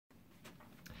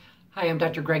Hi, I'm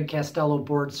Dr. Greg Castello,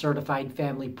 board certified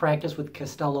family practice with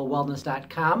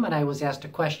CastelloWellness.com, and I was asked a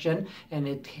question and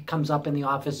it comes up in the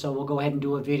office, so we'll go ahead and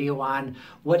do a video on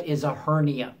what is a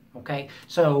hernia. Okay,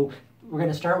 so we're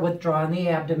going to start with drawing the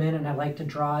abdomen, and I like to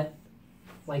draw it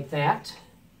like that,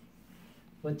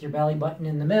 with your belly button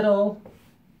in the middle,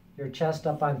 your chest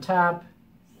up on top,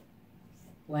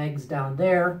 legs down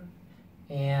there,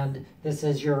 and this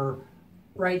is your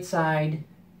right side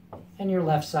and your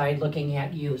left side looking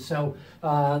at you. So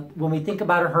when we think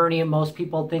about a hernia, most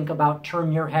people think about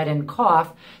turn your head and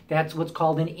cough. That's what's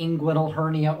called an inguinal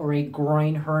hernia or a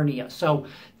groin hernia. So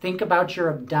think about your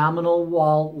abdominal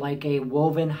wall like a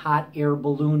woven hot air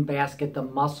balloon basket. The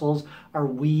muscles are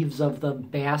weaves of the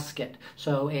basket.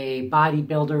 So a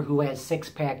bodybuilder who has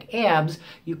six-pack abs,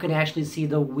 you can actually see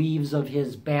the weaves of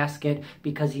his basket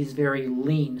because he's very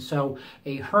lean. So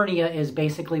a hernia is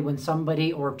basically when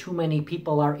somebody or too many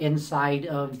people are inside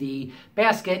of the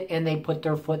basket and they put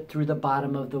their foot through the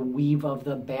bottom of the weave of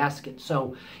the basket.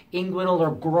 So inguinal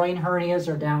or groin hernias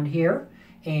are down here.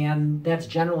 And that's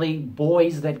generally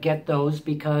boys that get those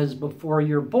because before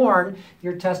you're born,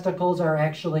 your testicles are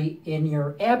actually in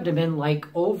your abdomen like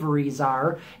ovaries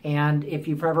are. And if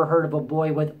you've ever heard of a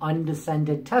boy with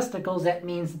undescended testicles, that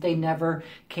means that they never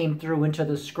came through into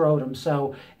the scrotum.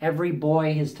 So every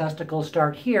boy, his testicles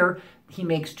start here. He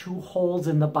makes two holes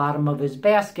in the bottom of his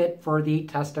basket for the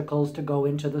testicles to go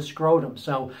into the scrotum.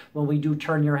 So when we do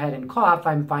turn your head and cough,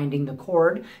 I'm finding the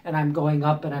cord and I'm going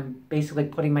up and I'm basically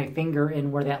putting my finger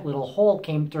in where that little hole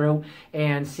came through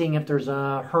and seeing if there's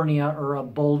a hernia or a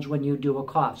bulge when you do a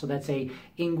cough. So that's a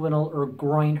inguinal or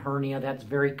groin hernia. That's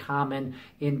very common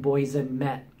in boys and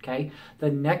men. Okay.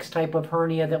 The next type of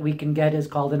hernia that we can get is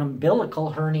called an umbilical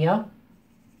hernia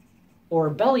or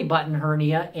belly button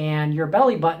hernia, and your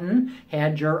belly button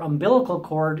had your umbilical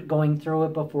cord going through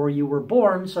it before you were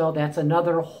born, so that's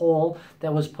another hole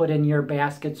that was put in your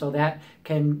basket, so that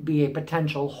can be a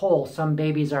potential hole. Some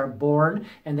babies are born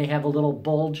and they have a little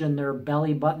bulge in their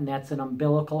belly button. That's an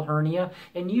umbilical hernia,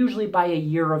 and usually by a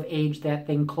year of age that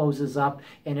thing closes up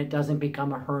and it doesn't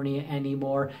become a hernia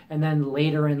anymore, and then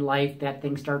later in life that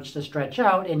thing starts to stretch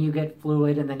out and you get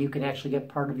fluid, and then you can actually get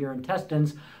part of your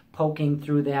intestines poking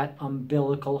through that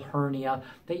umbilical hernia.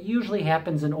 That usually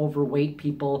happens in overweight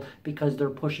people because they're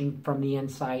pushing from the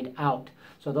inside out.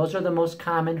 So those are the most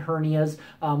common hernias.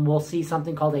 We'll see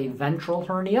something called a ventral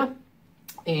hernia,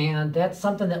 and that's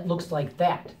something that looks like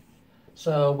that.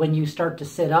 So when you start to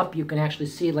sit up, you can actually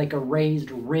see like a raised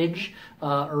ridge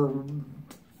or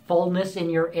fullness in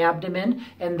your abdomen,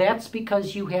 and that's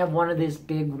because you have one of these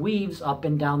big weaves up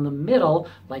and down the middle,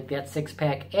 like that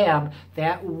six-pack ab.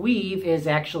 That weave is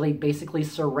actually basically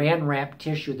saran wrap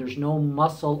tissue. There's no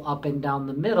muscle up and down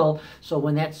the middle, so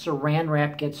when that saran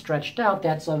wrap gets stretched out,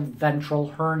 that's a ventral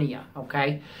hernia,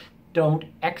 okay? Don't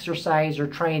exercise or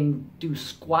try and do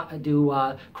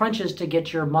crunches to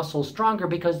get your muscles stronger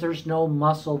because there's no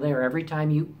muscle there. Every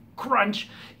time you crunch,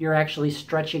 you're actually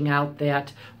stretching out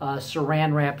that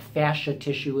saran wrap fascia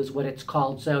tissue is what it's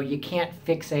called. So you can't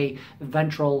fix a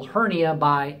ventral hernia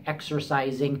by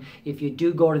exercising. If you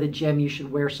do go to the gym, you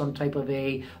should wear some type of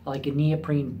like a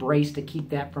neoprene brace to keep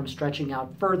that from stretching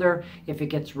out further. If it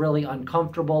gets really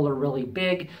uncomfortable or really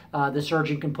big, the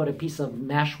surgeon can put a piece of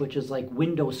mesh, which is like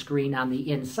window screen on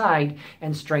the inside,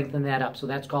 and strengthen that up. So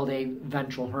that's called a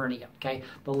ventral hernia. Okay.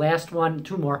 The last one,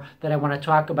 two more that I want to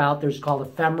talk about, there's called a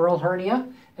femoral hernia,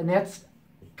 and that's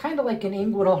kind of like an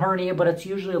inguinal hernia, but it's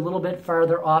usually a little bit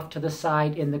farther off to the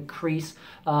side in the crease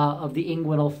of the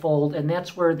inguinal fold, and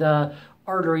that's where the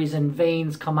arteries and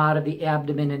veins come out of the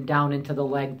abdomen and down into the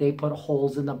leg. They put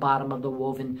holes in the bottom of the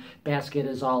woven basket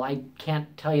is all. I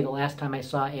can't tell you the last time I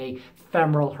saw a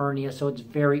femoral hernia, so it's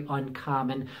very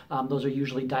uncommon. Those are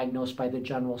usually diagnosed by the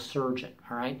general surgeon,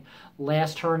 all right?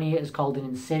 Last hernia is called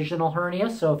an incisional hernia.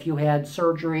 So if you had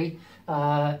surgery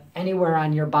anywhere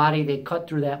on your body, they cut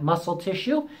through that muscle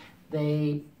tissue,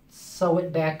 they sew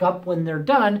it back up when they're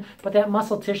done, but that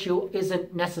muscle tissue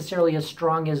isn't necessarily as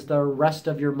strong as the rest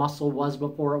of your muscle was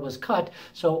before it was cut.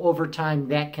 So over time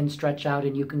that can stretch out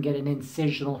and you can get an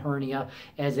incisional hernia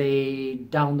as a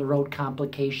down the road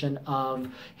complication of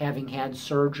having had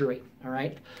surgery. All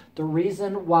right. The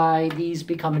reason why these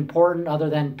become important, other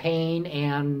than pain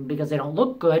and because they don't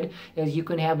look good, is you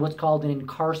can have what's called an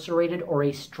incarcerated or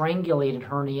a strangulated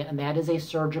hernia, and that is a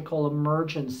surgical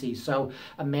emergency. So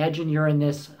imagine you're in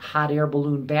this hot air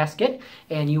balloon basket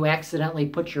and you accidentally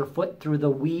put your foot through the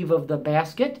weave of the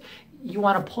basket. you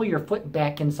want to pull your foot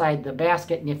back inside the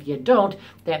basket, and if you don't,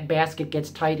 that basket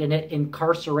gets tight and it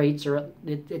incarcerates, or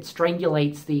it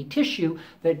strangulates the tissue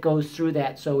that goes through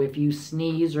that. So if you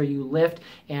sneeze or you lift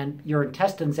and your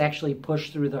intestines actually push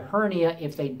through the hernia,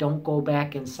 if they don't go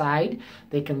back inside,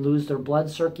 they can lose their blood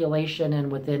circulation,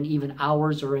 and within even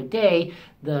hours or a day,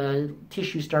 the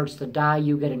tissue starts to die.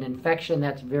 You get an infection.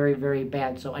 That's very, very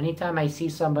bad. So anytime I see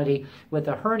somebody with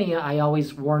a hernia, I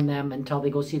always warn them until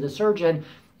they go see the surgeon.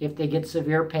 If they get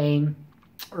severe pain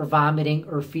or vomiting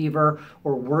or fever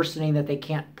or worsening that they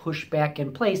can't push back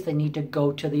in place, they need to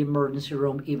go to the emergency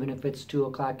room, even if it's 2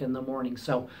 o'clock in the morning.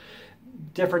 So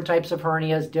different types of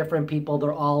hernias, different people,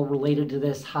 they're all related to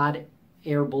this hot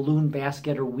air balloon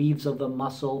basket or weaves of the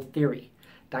muscle theory.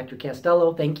 Dr.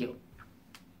 Castello, thank you.